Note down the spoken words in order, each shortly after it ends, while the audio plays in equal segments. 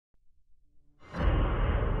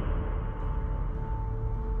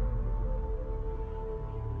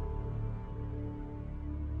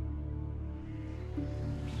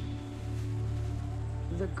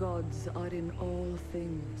The gods are in all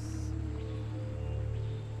things.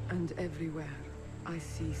 And everywhere, I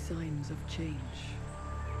see signs of change.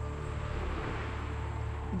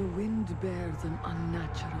 The wind bears an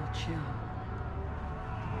unnatural chill.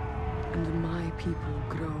 And my people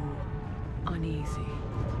grow uneasy.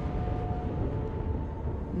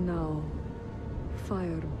 Now,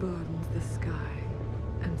 fire burns the sky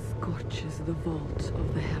and scorches the vault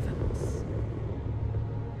of the heavens.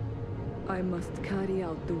 I must carry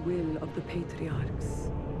out the will of the patriarchs.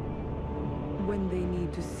 When they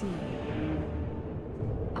need to see,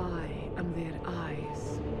 I am their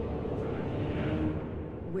eyes.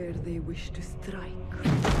 Where they wish to strike,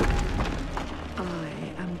 I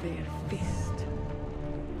am their fist.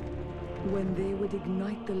 When they would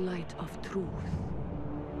ignite the light of truth,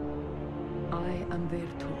 I am their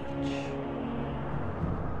torch.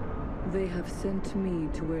 They have sent me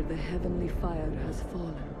to where the heavenly fire has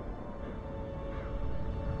fallen.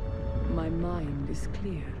 My mind is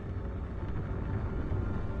clear.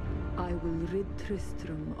 I will rid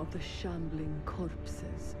Tristram of the shambling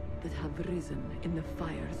corpses that have risen in the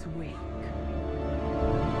fire's wake.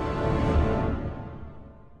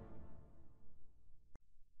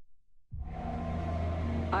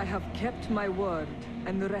 I have kept my word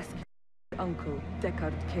and rescued my uncle,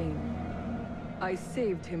 Deckard Cain. I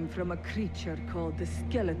saved him from a creature called the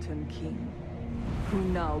Skeleton King, who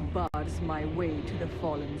now bars my way to the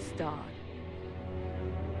fallen star.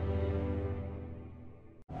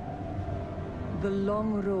 The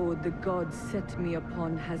long road the gods set me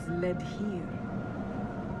upon has led here.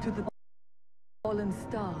 To the fallen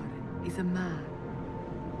star is a man.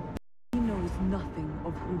 He knows nothing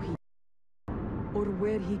of who he is, or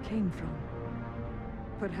where he came from.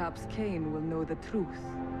 Perhaps Cain will know the truth.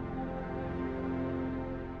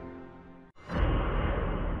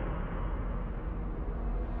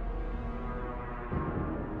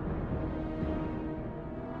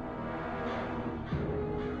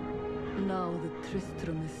 Now that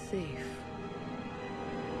Tristram is safe,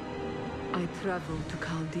 I travel to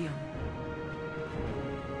Chaldeum,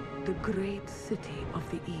 the great city of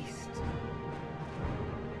the East.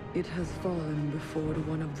 It has fallen before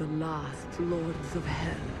one of the last lords of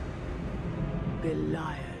hell,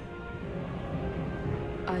 Belial.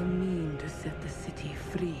 I mean to set the city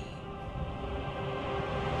free.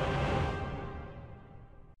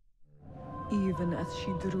 Even as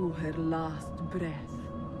she drew her last breath,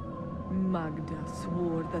 Magda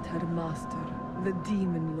swore that her master, the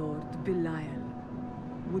demon lord Belial,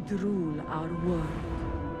 would rule our world.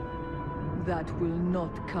 That will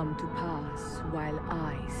not come to pass while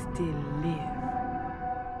I still live.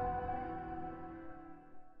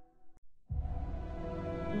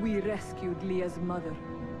 We rescued Leah's mother,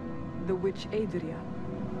 the witch Adria.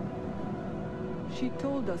 She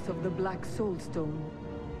told us of the Black Soulstone,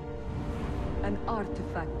 an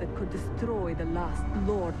artifact that could destroy the last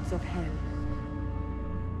lords of hell.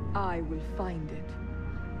 I will find it,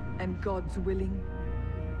 and God's willing,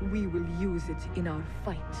 we will use it in our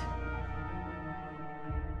fight.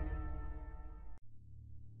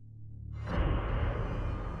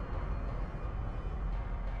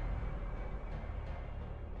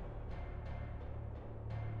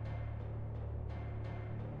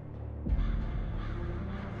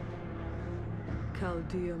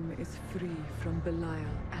 Chaldeum is free from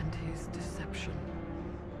Belial and his deception.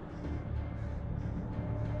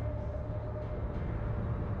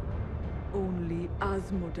 Only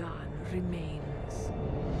Asmodan remains.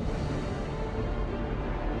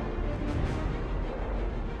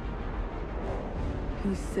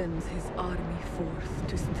 He sends his army forth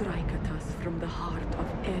to strike at us from the heart of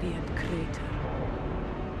Eriad Crater.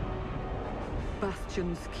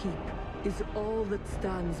 Bastion's Keep is all that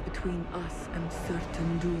stands between us and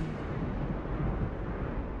certain doom.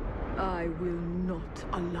 I will not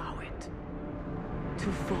allow it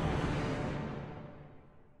to fall.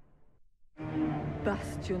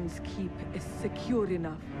 Bastion's Keep is secure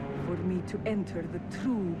enough for me to enter the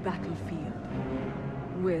true battlefield,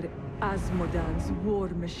 where Asmodan's war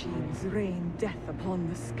machines rain death upon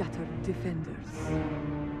the scattered defenders.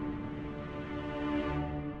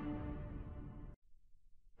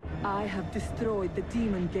 I have destroyed the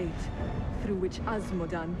Demon Gate, through which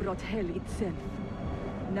Asmodan brought hell itself.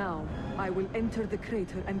 Now, I will enter the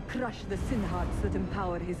crater and crush the Sin Hearts that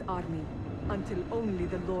empower his army, until only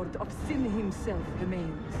the Lord of Sin himself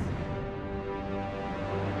remains.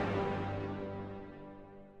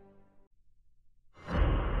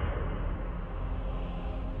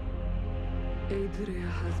 Adria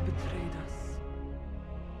has betrayed us.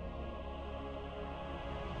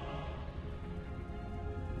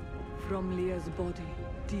 From Leah's body,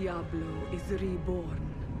 Diablo is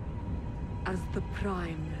reborn. as the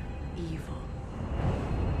prime evil.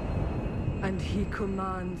 And he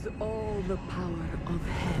commands all the power of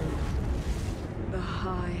hell. The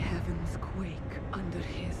high heavens quake under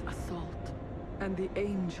his assault, and the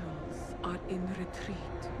angels are in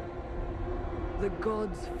retreat. The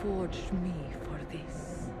gods forged me for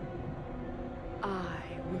this. I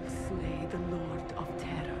will slay the Lord of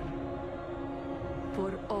Terror.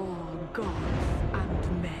 For all gods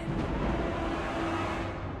and men.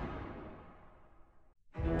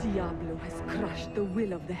 Diablo has crushed the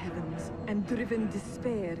will of the heavens and driven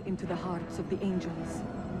despair into the hearts of the angels.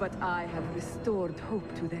 But I have restored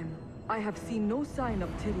hope to them. I have seen no sign of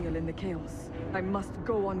Tyrael in the chaos. I must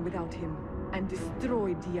go on without him and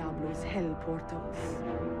destroy Diablo's hell portals.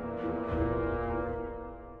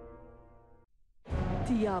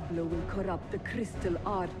 Diablo will corrupt the crystal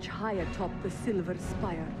arch high atop the silver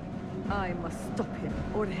spire. I must stop him,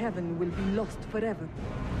 or heaven will be lost forever.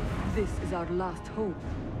 This is our last hope.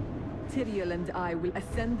 Tyrael and I will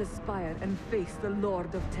ascend the spire and face the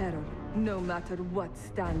Lord of Terror, no matter what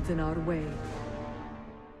stands in our way.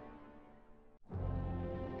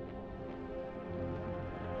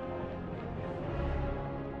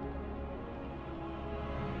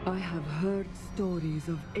 I have heard stories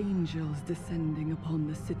of angels descending upon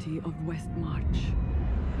the city of Westmarch,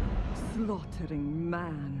 slaughtering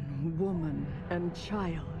man, woman, and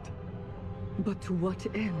child. But to what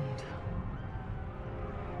end?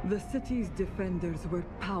 The city's defenders were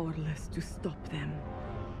powerless to stop them.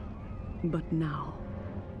 But now,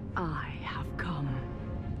 I have come.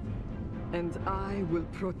 And I will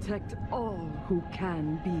protect all who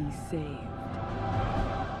can be saved.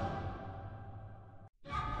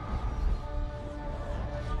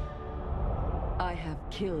 I have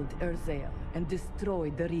killed Urzael and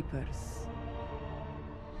destroyed the Reapers.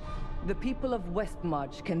 The people of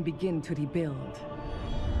Westmarch can begin to rebuild.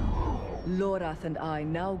 Lorath and I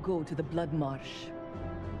now go to the Blood Marsh.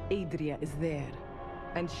 Adria is there,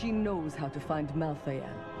 and she knows how to find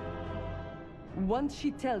Malthael. Once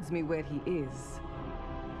she tells me where he is,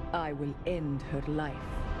 I will end her life.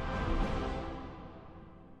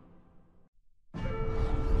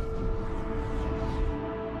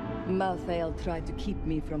 Malthael tried to keep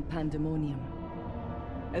me from Pandemonium.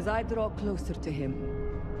 As I draw closer to him,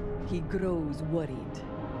 he grows worried.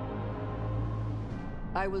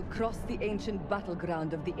 I will cross the ancient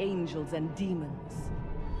battleground of the angels and demons,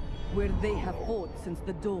 where they have fought since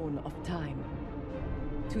the dawn of time,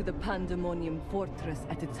 to the Pandemonium fortress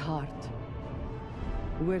at its heart,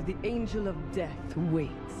 where the Angel of Death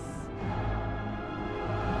waits.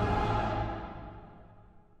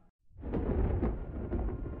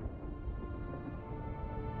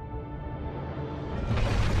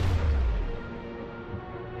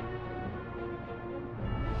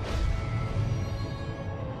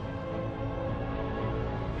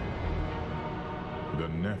 The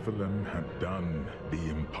Nephilim had done the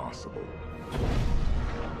impossible.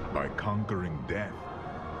 By conquering death,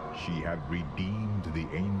 she had redeemed the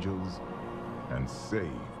angels and saved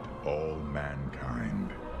all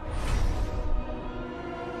mankind.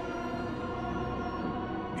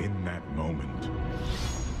 In that moment,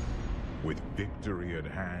 with victory at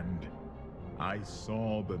hand, I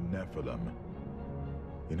saw the Nephilim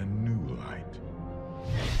in a new light.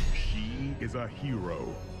 She is a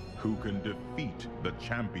hero who can defeat the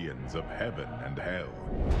champions of heaven and hell,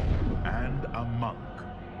 and a monk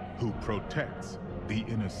who protects the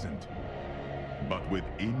innocent. But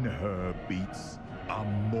within her beats a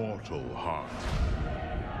mortal heart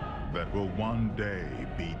that will one day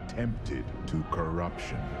be tempted to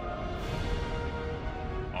corruption.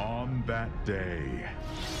 On that day,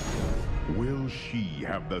 will she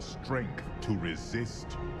have the strength to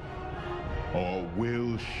resist? Or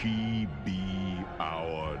will she be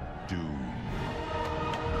our